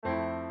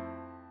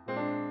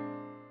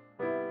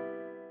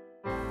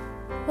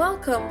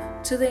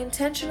Welcome to The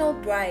Intentional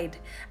Bride,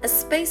 a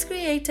space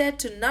created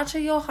to nurture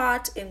your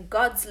heart in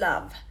God's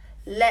love.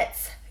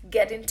 Let's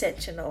get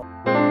intentional.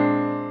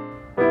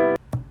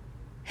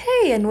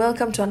 Hey, and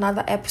welcome to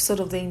another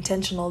episode of The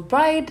Intentional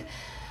Bride.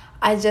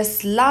 I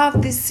just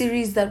love this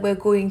series that we're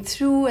going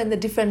through and the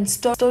different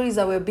stories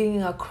that we're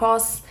bringing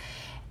across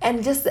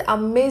and just the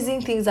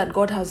amazing things that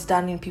God has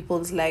done in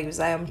people's lives.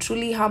 I am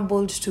truly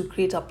humbled to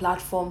create a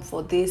platform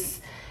for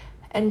this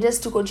and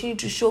just to continue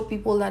to show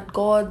people that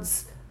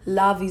God's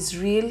love is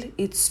real,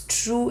 it's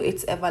true,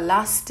 it's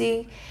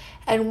everlasting.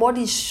 And what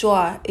is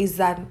sure is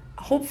that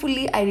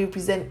hopefully I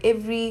represent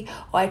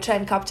I try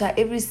and capture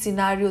every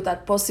scenario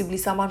that possibly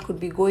someone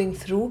could be going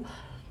through.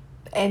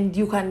 And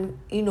you can,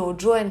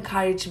 draw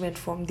encouragement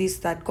from this,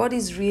 that God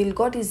is real,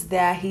 God is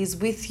there, He's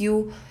with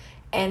you,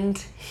 and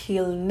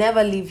He'll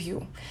never leave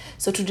you.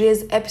 So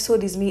today's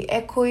episode is me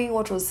echoing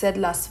what was said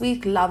last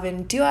week: love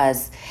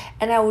endures.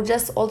 And I would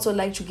just also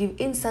like to give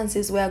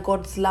instances where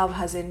God's love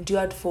has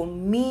endured for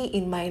me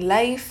in my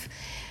life.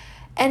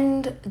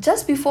 And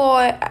just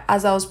before,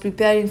 as I was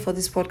preparing for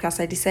this podcast,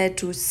 I decided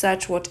to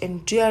search what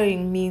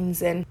enduring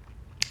means, and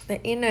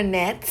the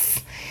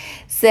internet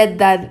said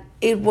that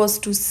it was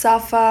to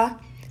suffer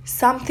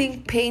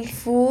something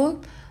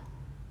painful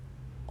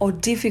or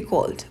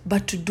difficult,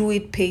 but to do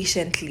it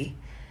patiently.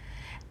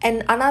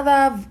 And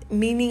another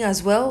meaning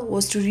as well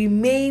was to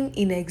remain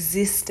in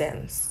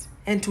existence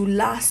and to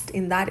last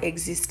in that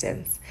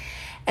existence.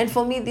 And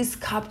for me, this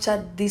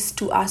captured these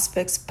two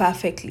aspects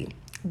perfectly.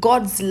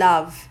 God's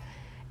love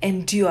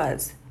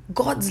endures.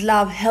 God's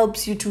love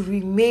helps you to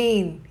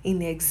remain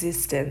in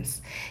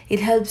existence. It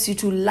helps you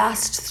to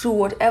last through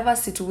whatever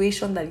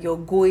situation that you're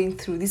going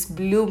through. This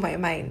blew my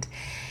mind.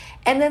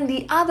 And then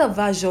the other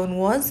version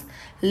was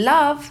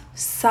love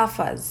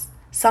suffers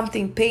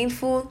something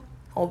painful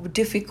or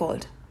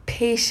difficult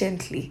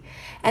patiently.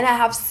 And I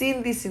have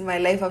seen this in my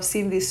life. I've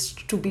seen this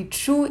to be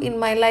true in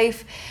my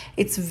life.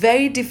 It's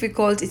very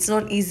difficult. It's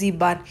not easy,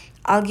 but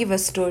I'll give a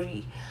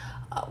story.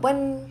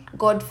 When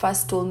God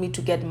first told me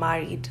to get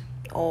married,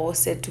 or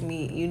said to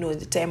me,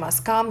 the time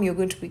has come, you're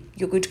going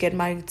to get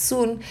married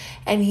soon,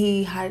 and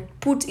He had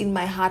put in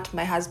my heart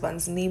my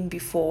husband's name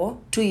before,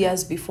 2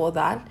 years before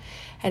that.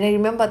 And I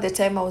remember the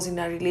time I was in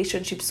a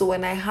relationship. So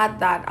when I had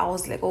that, I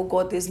was like, oh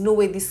God, there's no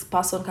way this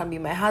person can be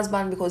my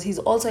husband, because he's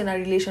also in a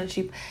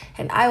relationship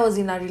and I was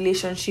in a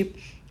relationship.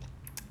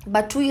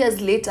 But 2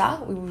 years later,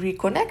 we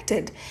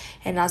reconnected,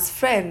 and as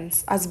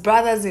friends, as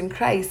brothers in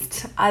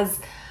Christ, as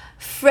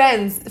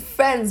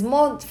friends,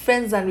 more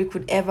friends than we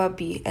could ever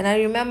be. And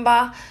I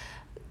remember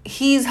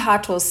his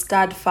heart was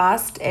stirred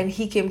fast, and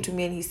he came to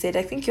me and he said,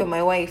 I think you're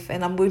my wife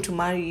and I'm going to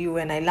marry you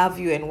and I love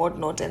you and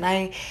whatnot. And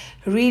I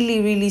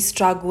really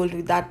struggled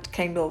with that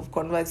kind of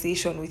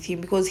conversation with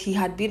him, because he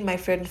had been my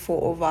friend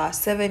for over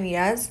 7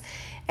 years,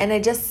 and I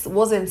just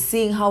wasn't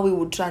seeing how we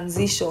would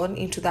transition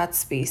into that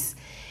space.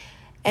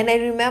 And I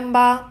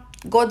remember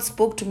God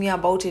spoke to me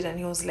about it, and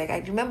He was like, I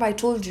remember I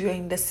told you you're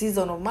in the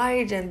season of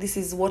marriage, and this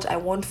is what I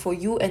want for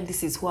you, and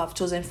this is who I've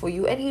chosen for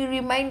you. And He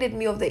reminded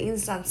me of the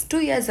instance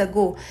 2 years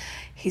ago.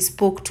 He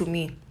spoke to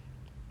me,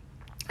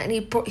 and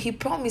he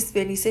promised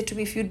me, and He said to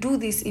me, if you do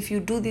this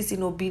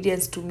in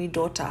obedience to me,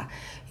 daughter,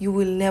 you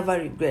will never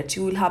regret.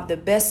 You will have the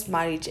best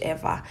marriage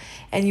ever,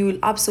 and you will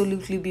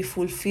absolutely be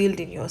fulfilled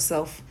in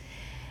yourself.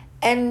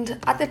 And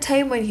at the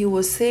time when He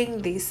was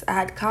saying this, I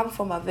had come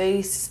from a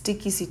very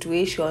sticky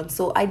situation.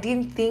 So I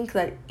didn't think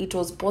that it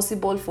was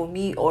possible for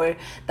me, or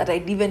that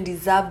I even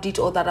deserved it,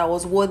 or that I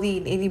was worthy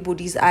in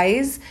anybody's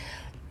eyes.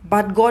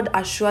 But God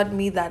assured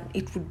me that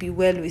it would be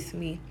well with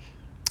me.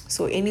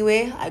 So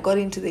anyway, I got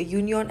into the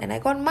union and I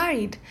got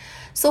married.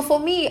 So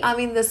for me, I'm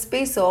in the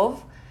space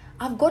of,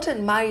 I've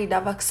gotten married,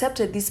 I've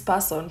accepted this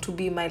person to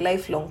be my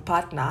lifelong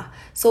partner.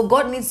 So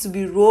God needs to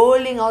be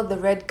rolling out the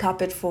red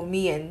carpet for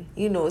me, and,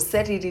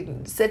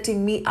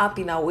 setting me up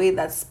in a way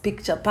that's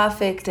picture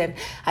perfect, and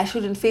I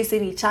shouldn't face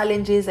any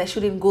challenges, I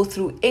shouldn't go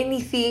through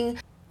anything.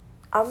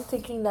 I'm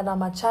thinking that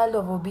I'm a child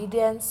of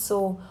obedience,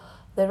 so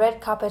the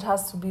red carpet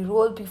has to be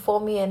rolled before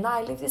me, and now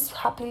I live this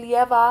happily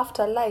ever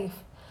after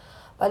life.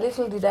 But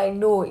little did I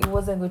know it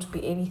wasn't going to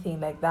be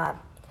anything like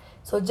that.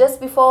 So just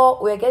before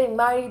we're getting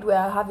married,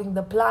 we're having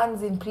the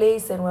plans in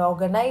place and we're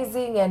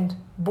organizing, and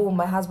boom,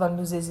 my husband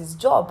loses his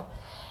job.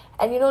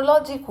 And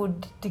logic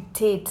would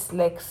dictate,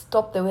 like,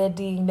 stop the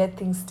wedding, let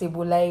things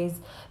stabilize.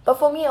 But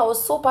for me, I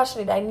was so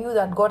passionate. I knew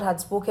that God had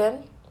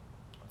spoken,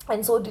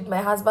 and so did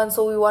my husband.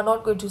 So we were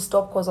not going to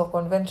stop because of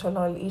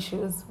conventional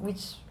issues,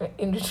 which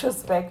in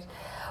retrospect.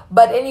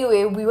 But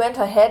anyway, we went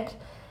ahead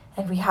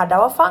and we had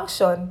our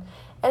function.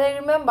 And I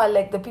remember,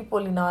 like, the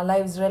people in our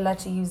lives,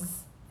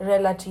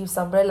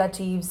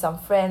 some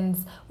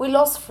friends. We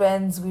lost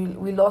friends,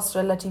 we lost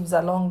relatives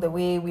along the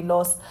way. We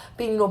lost,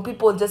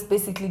 people just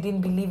basically didn't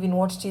believe in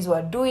what we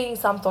were doing.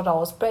 Some thought I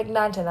was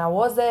pregnant and I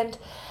wasn't.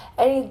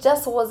 And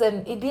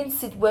it didn't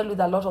sit well with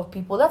a lot of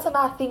people. That's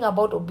another thing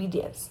about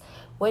obedience.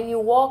 When you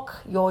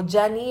walk your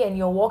journey and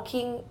you're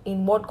walking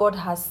in what God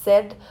has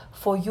said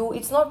for you,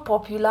 it's not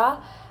popular.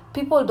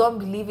 People don't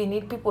believe in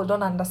it, people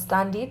don't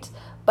understand it,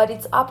 but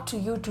it's up to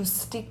you to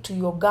stick to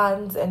your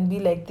guns and be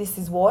like, this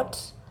is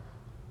what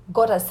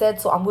God has said,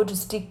 so I'm going to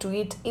stick to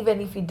it, even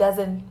if it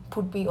doesn't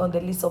put me on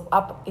the list of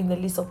up in the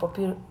list of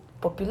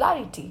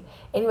popularity.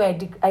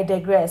 Anyway, I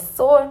digress.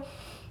 So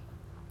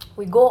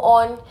we go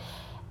on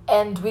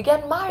and we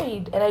get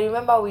married. And I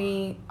remember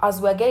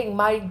as we're getting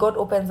married, God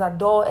opens a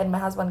door and my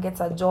husband gets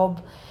a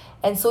job.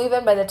 And so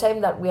even by the time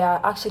that we are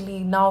actually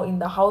now in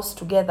the house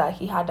together,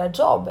 he had a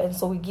job. And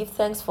so we give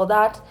thanks for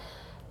that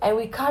and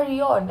we carry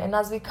on. And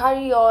as we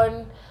carry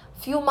on,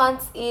 few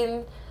months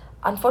in,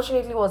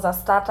 unfortunately it was a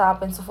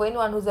startup. And so for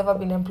anyone who's ever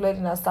been employed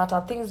in a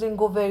startup, things didn't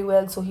go very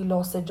well, so he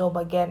lost the job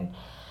again.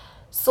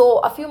 So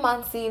a few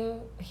months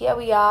in, here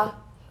we are,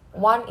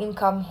 one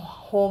income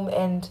home,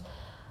 and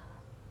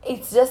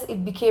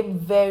it became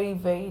very,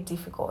 very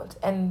difficult.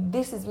 And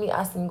this is me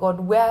asking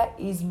God, where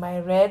is my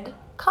red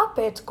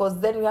carpet? Because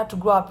then we had to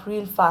grow up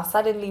real fast.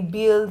 Suddenly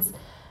bills,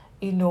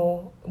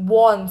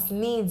 wants,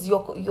 needs,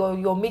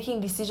 you're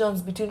making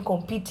decisions between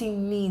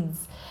competing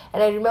needs.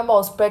 And I remember I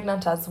was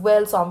pregnant as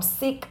well, so I'm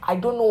sick, I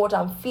don't know what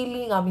I'm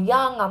feeling, I'm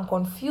young, I'm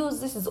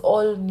confused, this is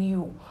all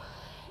new.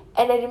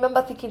 And I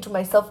remember thinking to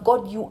myself,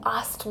 God, you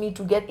asked me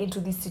to get into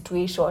this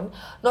situation.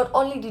 Not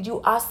only did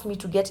you ask me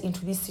to get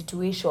into this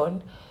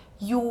situation,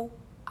 you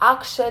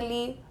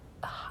actually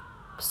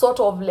sort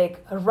of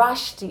like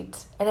rushed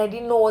it, and I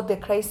didn't know what the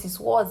crisis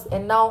was,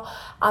 and now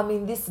I'm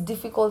in this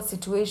difficult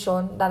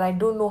situation that I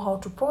don't know how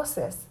to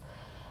process.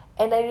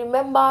 And I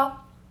remember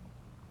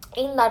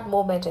in that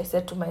moment I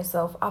said to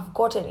myself, I've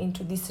gotten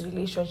into this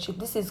relationship,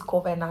 this is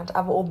covenant,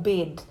 I've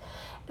obeyed,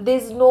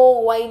 there's no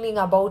whining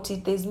about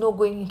it, there's no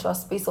going into a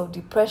space of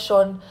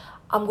depression,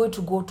 I'm going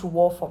to go to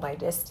war for my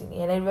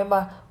destiny. And I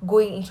remember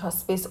going into a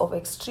space of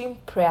extreme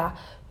prayer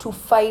to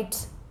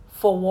fight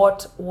for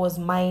what was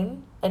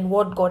mine and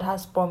what God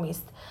has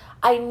promised.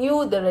 I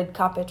knew the red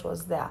carpet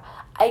was there.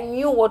 I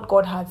knew what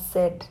God had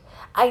said.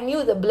 I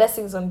knew the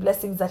blessings on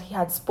blessings that he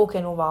had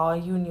spoken over our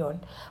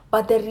union.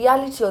 But the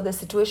reality of the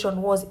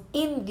situation was,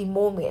 in the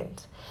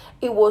moment,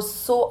 it was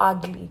so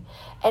ugly.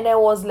 And I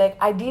was like,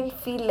 I didn't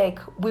feel like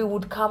we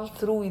would come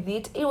through with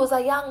it. It was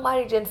a young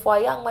marriage, and for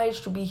a young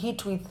marriage to be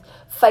hit with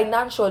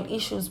financial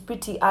issues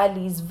pretty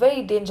early is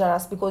very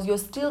dangerous, because you're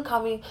still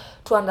coming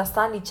to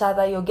understand each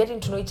other, you're getting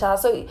to know each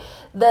other. So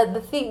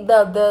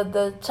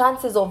the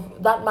chances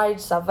of that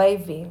marriage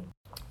surviving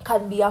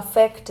can be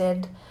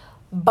affected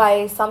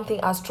by something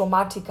as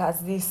traumatic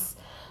as this.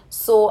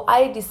 So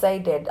I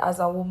decided as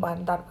a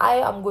woman that I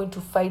am going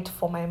to fight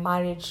for my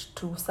marriage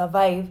to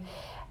survive,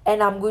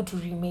 and I'm going to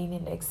remain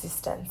in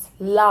existence.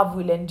 Love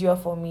will endure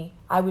for me.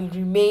 I will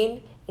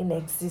remain in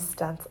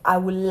existence. I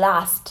will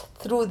last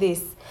through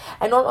this.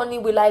 And not only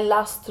will I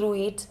last through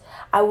it,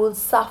 I will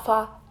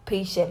suffer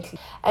patiently.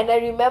 And I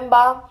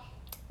remember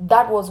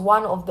that was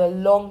one of the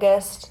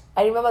longest.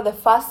 I remember the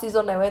first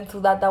season I went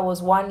through that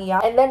was 1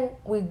 year. And then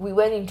we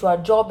went into a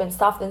job and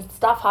stuff. Then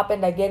stuff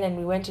happened again and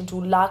we went into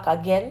lack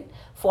again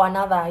for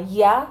another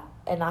year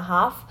and a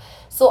half.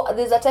 So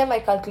there's a time I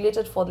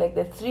calculated for like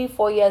the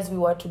 3-4 years we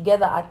were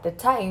together at the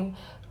time,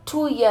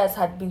 2 years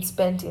had been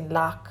spent in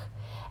lack.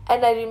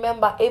 And I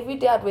remember every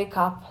day I'd wake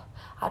up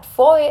at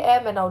 4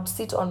 a.m. and I would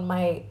sit on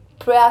my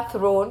prayer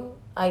throne,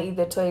 i.e.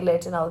 the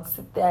toilet, and I would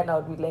sit there and I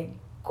would be like,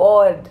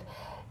 God,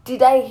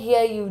 did I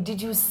hear you?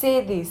 Did you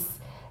say this?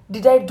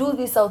 Did I do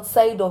this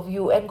outside of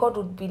you? And God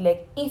would be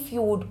like, if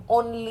you would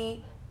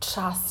only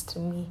trust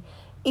me,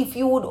 if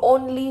you would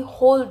only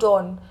hold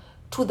on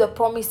to the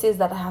promises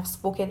that I have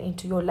spoken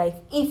into your life,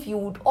 if you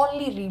would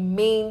only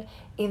remain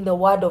in the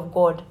word of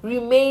God,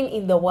 remain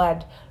in the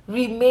word,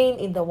 remain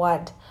in the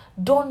word.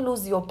 Don't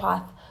lose your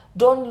path.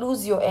 Don't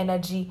lose your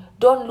energy.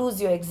 Don't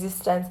lose your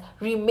existence.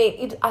 Remain.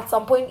 It at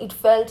some point it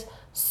felt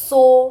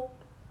so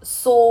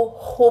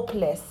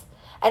hopeless.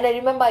 And I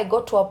remember I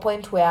got to a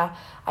point where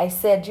I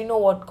said, you know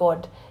what,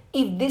 God,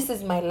 if this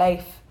is my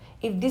life,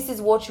 if this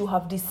is what you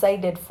have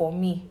decided for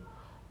me,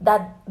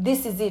 that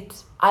this is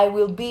it, I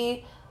will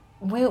be,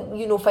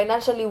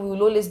 financially we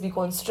will always be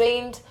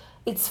constrained.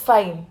 It's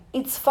fine.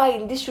 It's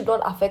fine. This should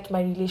not affect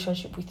my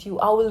relationship with you.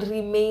 I will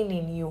remain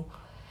in you.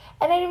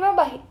 And I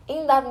remember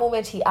in that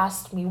moment he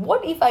asked me,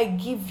 what if I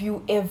give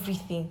you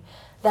everything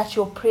that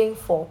you're praying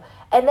for?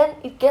 And then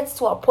it gets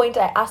to a point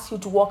I ask you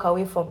to walk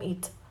away from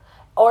it,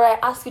 or I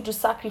ask you to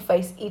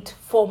sacrifice it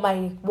for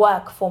my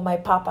work, for my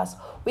purpose.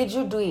 Would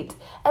you do it?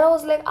 And I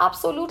was like,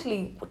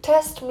 absolutely.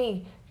 Test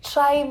me.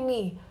 Try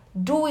me.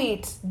 Do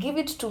it. Give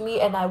it to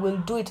me and I will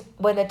do it.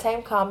 When the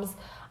time comes,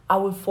 I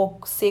will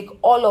forsake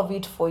all of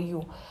it for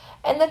you.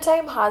 And the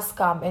time has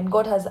come, and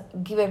God has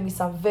given me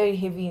some very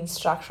heavy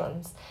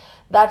instructions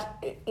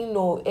that,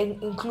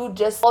 include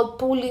just all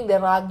pulling the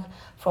rug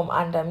from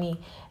under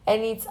me.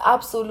 And it's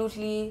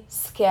absolutely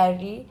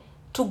scary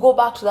to go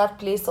back to that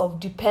place of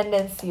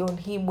dependency on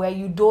him where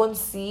you don't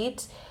see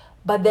it,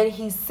 but then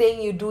he's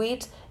saying you do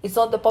it. It's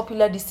not the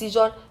popular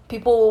decision.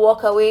 People will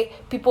walk away.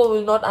 People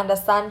will not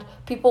understand.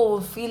 People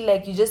will feel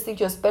like you just think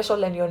you're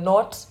special and you're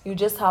not. You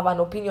just have an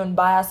opinion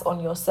bias on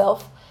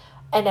yourself.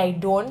 And I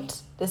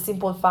don't. The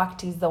simple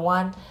fact is the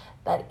one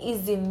that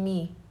is in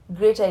me,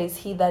 greater is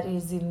he that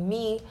is in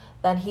me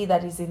than he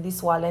that is in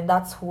this world. And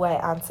that's who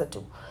I answer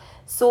to.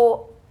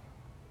 So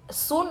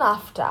soon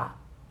after,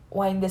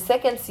 we're in the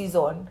second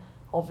season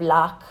of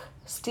lack,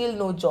 still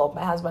no job.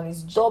 My husband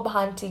is job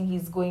hunting.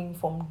 He's going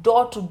from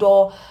door to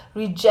door,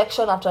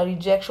 rejection after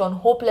rejection,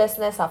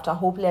 hopelessness after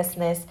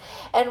hopelessness.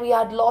 And we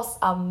had lost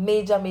a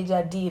major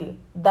deal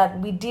that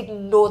we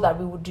didn't know that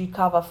we would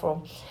recover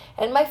from.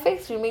 And my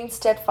faith remained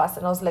steadfast.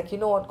 And I was like, you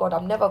know what, God,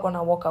 I'm never going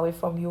to walk away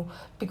from you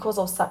because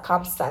of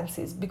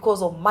circumstances,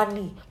 because of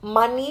money.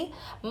 Money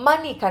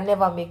can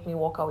never make me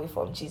walk away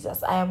from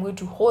Jesus. I am going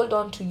to hold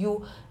on to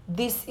you.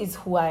 This is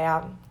who I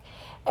am.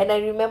 And I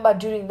remember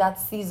during that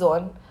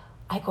season,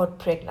 I got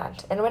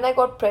pregnant. And when I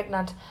got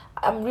pregnant,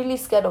 I'm really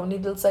scared of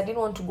needles. So I didn't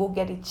want to go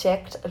get it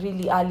checked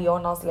really early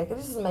on. I was like,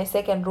 this is my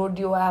second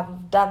rodeo. I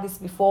have done this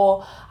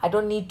before. I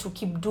don't need to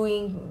keep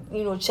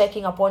doing,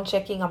 checking upon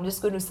checking. I'm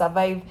just going to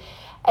survive.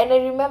 And I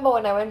remember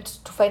when I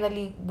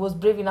was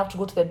brave enough to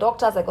go to the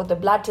doctors, I got the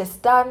blood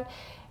test done.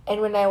 And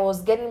when I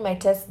was getting my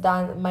test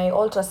done, my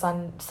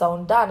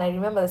ultrasound done, I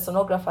remember the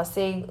sonographer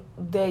saying,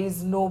 there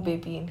is no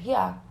baby in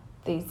here.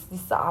 There's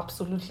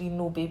absolutely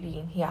no baby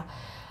in here.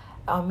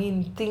 I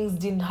mean,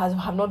 things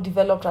have not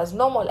developed as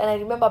normal. And I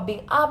remember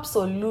being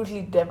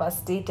absolutely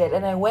devastated.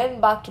 And I went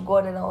back to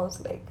God and I was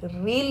like,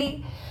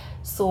 really?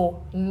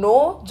 So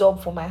no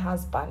job for my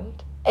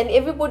husband. And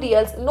everybody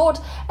else,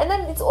 and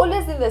then it's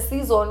always in the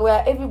season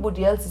where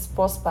everybody else is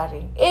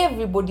prospering.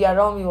 Everybody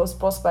around me was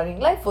prospering.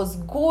 Life was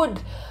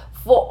good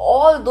for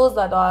all those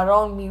that are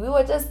around me. We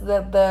were just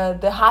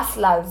the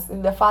hustlers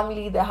in the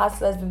family, the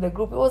hustlers in the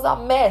group. It was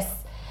a mess.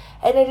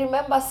 And I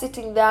remember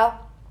sitting there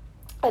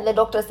and the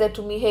doctor said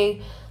to me,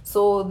 hey,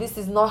 so this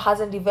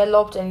hasn't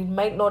developed and it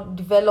might not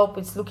develop.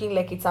 It's looking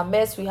like it's a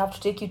mess. We have to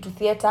take you to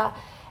theater.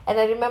 And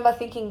I remember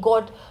thinking,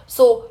 God,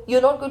 so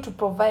you're not going to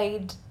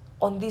provide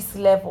on this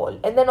level.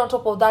 And then on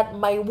top of that,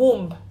 my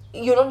womb,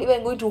 you're not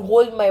even going to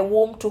hold my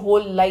womb to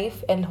hold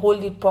life and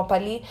hold it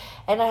properly.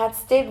 And I had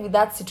stayed with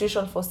that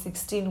situation for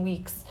 16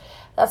 weeks.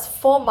 That's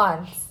 4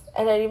 months.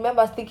 And I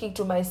remember thinking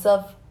to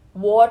myself,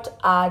 what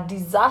a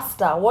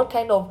disaster. What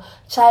kind of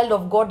child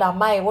of God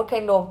am I? What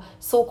kind of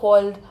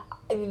so-called,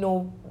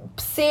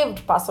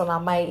 saved person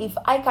am I? If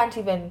I can't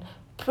even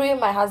pray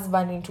my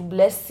husband into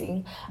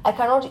blessing, I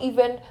cannot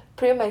even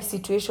pray my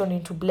situation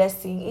into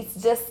blessing. It's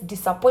just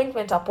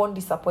disappointment upon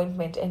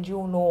disappointment. And you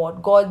know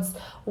what? God's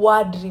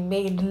word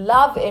remained.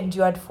 Love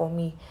endured for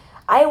me.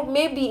 I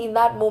maybe in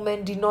that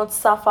moment did not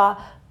suffer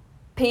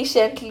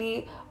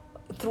patiently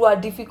through a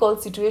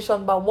difficult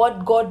situation, but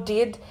what God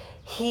did,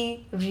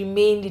 he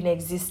remained in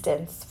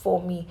existence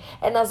for me.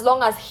 And as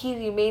long as he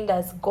remained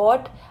as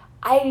God,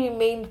 I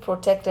remained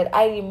protected.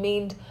 I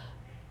remained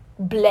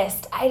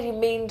blessed. I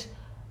remained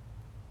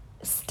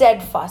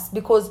steadfast,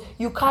 because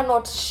you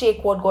cannot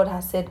shake what God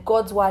has said.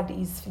 God's word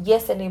is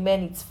yes and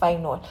amen. It's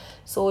final.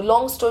 So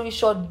long story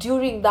short,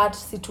 during that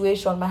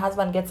situation, my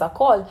husband gets a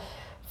call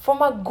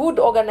from a good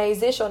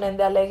organization and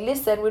they're like,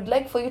 listen, we'd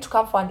like for you to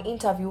come for an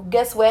interview.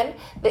 Guess when?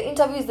 The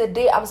interview is the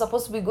day I'm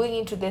supposed to be going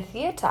into the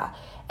theater.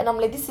 And I'm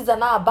like, this is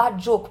another bad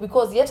joke,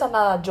 because yet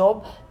another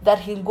job that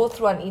he'll go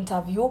through an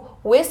interview,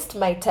 waste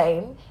my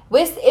time,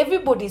 waste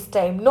everybody's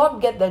time, not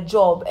get the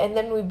job, and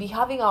then we'll be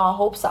having our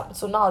hopes up.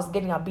 So now it's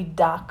getting a bit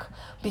dark.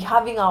 Be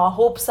having our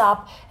hopes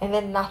up and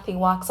then nothing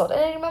works out.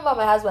 And I remember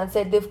my husband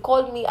said, they've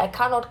called me, I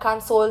cannot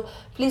cancel.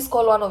 Please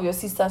call one of your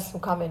sisters to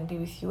come and be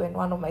with you. And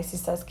one of my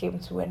sisters came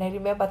through. And I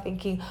remember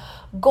thinking,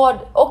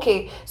 God,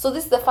 okay, so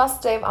this is the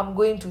first time I'm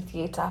going to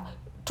theater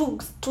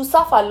to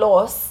suffer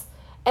loss.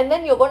 And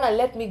then you're going to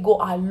let me go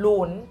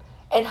alone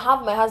and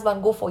have my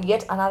husband go for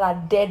yet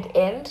another dead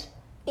end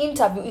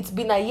interview. It's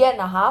been a year and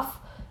a half.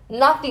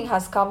 Nothing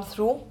has come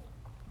through.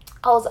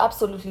 I was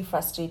absolutely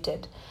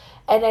frustrated.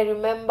 And I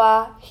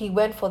remember he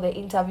went for the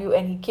interview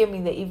and he came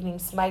in the evening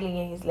smiling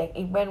and he's like,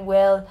 it went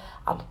well.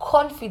 I'm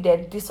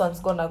confident this one's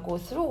going to go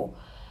through.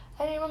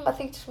 And I remember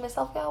thinking to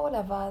myself, yeah,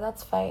 whatever,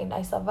 that's fine.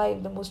 I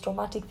survived the most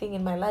traumatic thing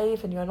in my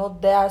life and you're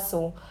not there.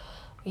 So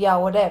yeah,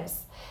 whatevs.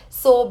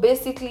 So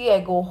basically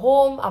I go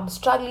home. I'm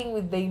struggling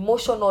with the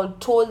emotional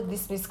toll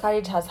this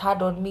miscarriage has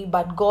had on me,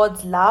 but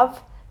God's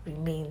love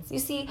remains. You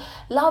see,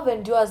 love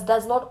endures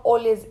does not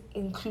always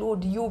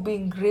include you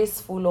being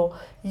graceful or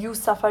you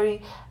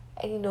suffering,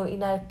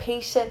 in a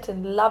patient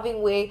and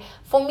loving way.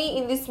 For me,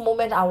 in this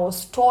moment, I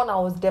was torn, I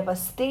was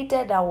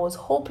devastated, I was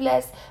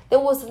hopeless. There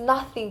was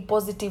nothing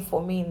positive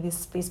for me in this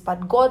space,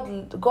 but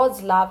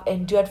God's love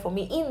endured for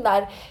me in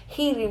that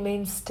he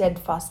remained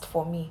steadfast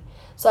for me.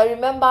 So I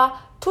remember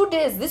 2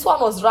 days, this one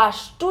was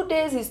rushed. 2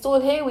 days he's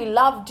told, hey, we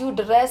loved you,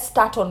 the rest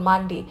start on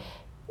Monday.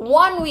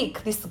 1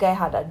 week, this guy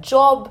had a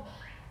job.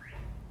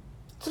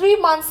 3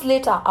 months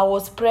later, I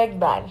was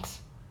pregnant.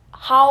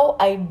 How?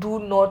 I do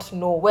not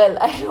know. Well,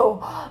 I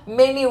know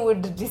many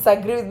would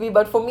disagree with me,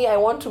 but for me, I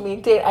want to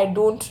maintain I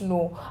don't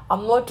know.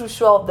 I'm not too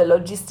sure of the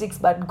logistics,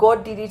 but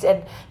God did it.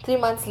 And 3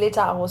 months later,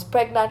 I was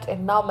pregnant,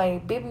 and now my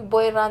baby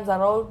boy runs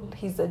around.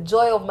 He's the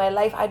joy of my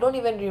life. I don't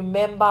even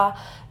remember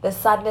the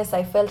sadness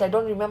I felt. I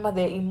don't remember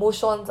the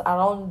emotions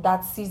around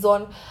that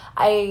season.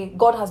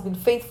 God has been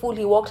faithful.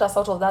 He walked us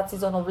out of that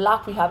season of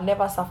lack. We have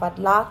never suffered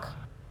lack.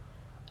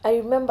 I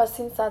remember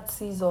since that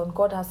season,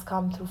 God has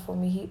come through for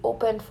me. He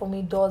opened for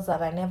me doors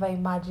that I never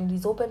imagined.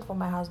 He's opened for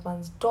my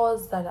husband's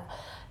doors that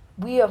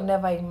we have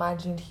never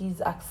imagined.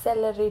 He's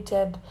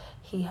accelerated,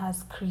 He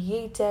has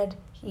created,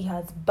 He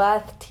has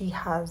birthed, He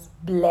has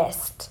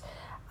blessed.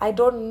 I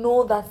don't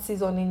know that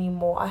season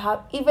anymore.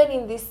 Even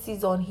in this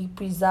season, He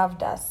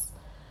preserved us.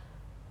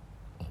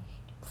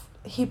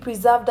 He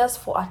preserved us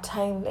for a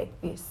time like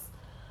this.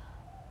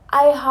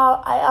 I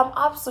am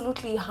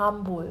absolutely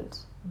humbled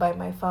by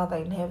my Father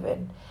in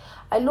heaven.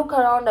 I look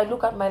around, I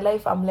look at my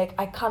life, I'm like,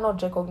 I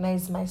cannot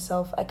recognize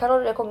myself. I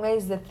cannot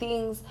recognize the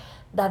things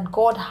that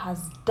God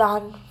has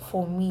done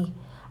for me.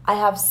 I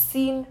have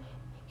seen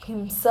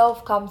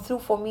Himself come through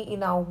for me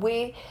in a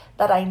way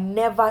that I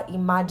never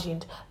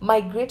imagined.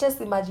 My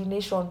greatest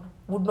imagination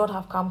would not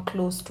have come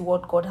close to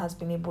what God has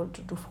been able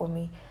to do for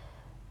me.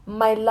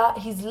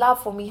 His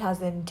love for me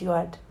has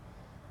endured.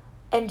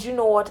 And you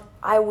know what?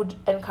 I would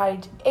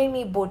encourage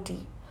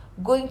anybody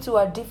going through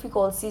a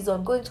difficult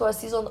season, going through a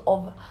season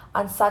of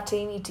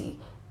uncertainty.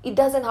 It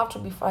doesn't have to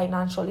be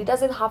financial, it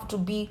doesn't have to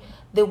be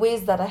the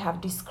ways that I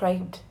have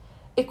described.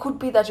 It could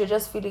be that you're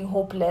just feeling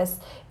hopeless,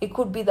 it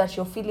could be that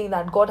you're feeling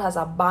that God has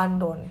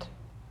abandoned.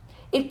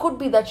 It could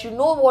be that you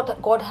know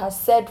what God has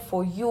said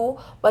for you,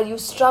 but you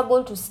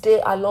struggle to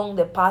stay along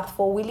the path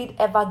for will it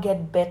ever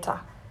get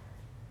better?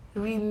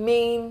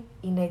 Remain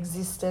in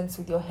existence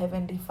with your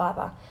Heavenly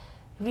Father.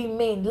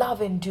 Remain.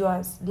 Love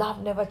endures.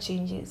 Love never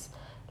changes.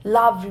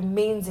 Love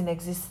remains in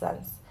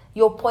existence.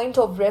 Your point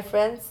of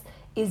reference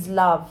is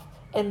love,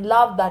 and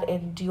love that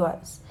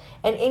endures.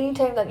 And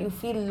anytime that you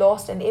feel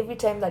lost and every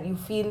time that you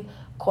feel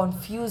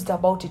confused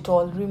about it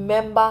all,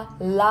 remember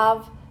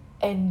love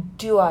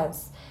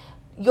endures.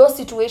 Your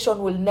situation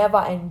will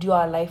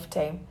endure a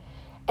lifetime,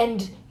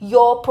 and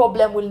your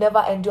problem will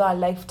never endure a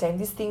lifetime.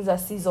 These things are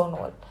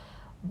seasonal.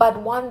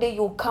 But one day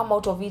you'll come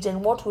out of it,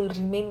 and what will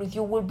remain with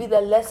you will be the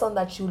lesson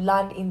that you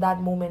learned in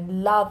that moment.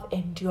 Love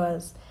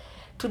endures.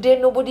 Today,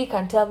 nobody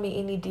can tell me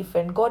any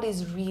different. God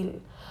is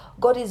real.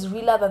 God is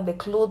realer than the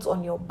clothes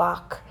on your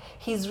back.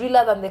 He's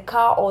realer than the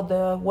car or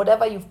the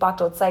whatever you've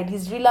parked outside.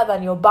 He's realer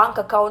than your bank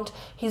account.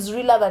 He's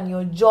realer than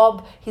your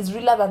job. He's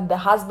realer than the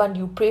husband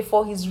you pray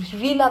for. He's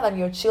realer than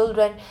your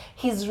children.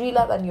 He's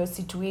realer than your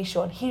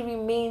situation. He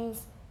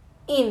remains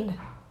in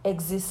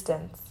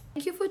existence.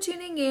 Thank you for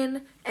tuning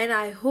in, and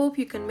I hope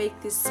you can make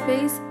this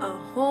space a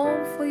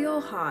home for your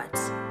heart.